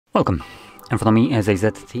Welcome. In front of me is a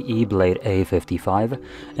ZTE Blade A55,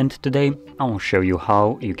 and today I will show you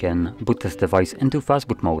how you can boot this device into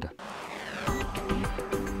Fastboot mode.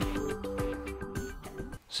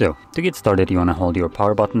 So, to get started you want to hold your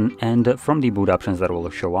power button, and from the boot options that will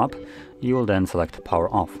show up, you will then select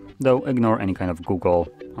power off. Though ignore any kind of Google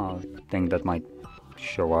thing that might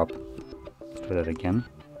show up. Let's try that again.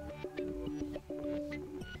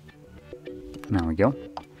 There we go.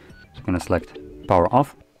 So I'm going to select power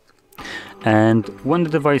off. And when the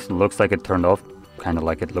device looks like it turned off, kind of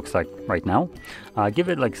like it looks like right now, give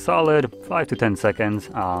it like solid 5 to 10 seconds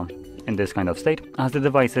in this kind of state, as the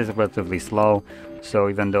device is relatively slow, so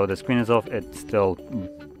even though the screen is off, it's still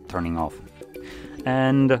turning off.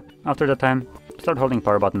 And after that time, start holding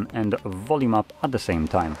power button and volume up at the same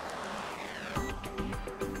time.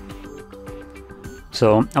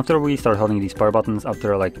 So after we start holding these power buttons,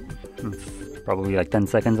 after like probably like 10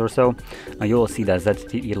 seconds or so, you will see the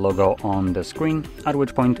ZTE logo on the screen, at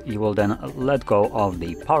which point you will then let go of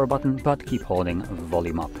the power button but keep holding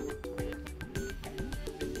volume up.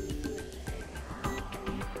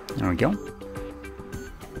 There we go.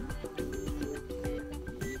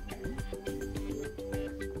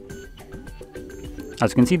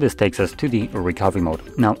 As you can see, this takes us to the recovery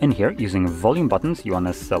mode. Now in here, using volume buttons, you want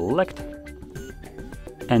to select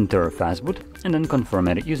enter Fastboot and then confirm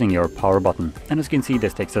it using your power button. And as you can see,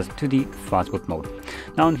 this takes us to the Fastboot mode.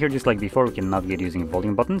 Now in here, just like before, we can navigate using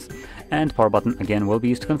volume buttons, and power button again will be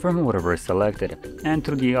used to confirm whatever is selected. And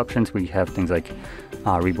through the options we have things like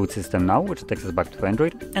reboot system now, which takes us back to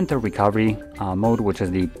Android, enter recovery mode, which is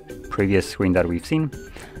the previous screen that we've seen,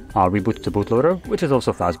 reboot to bootloader, which is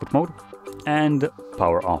also Fastboot mode, and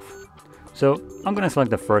power off. So I'm going to select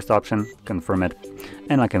the first option, confirm it,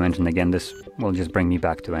 and like I mentioned again, this will just bring me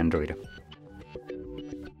back to Android.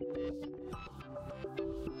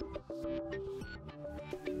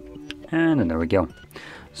 And there we go.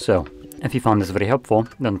 So, if you found this very helpful,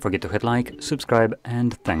 don't forget to hit like, subscribe,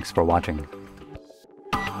 and thanks for watching.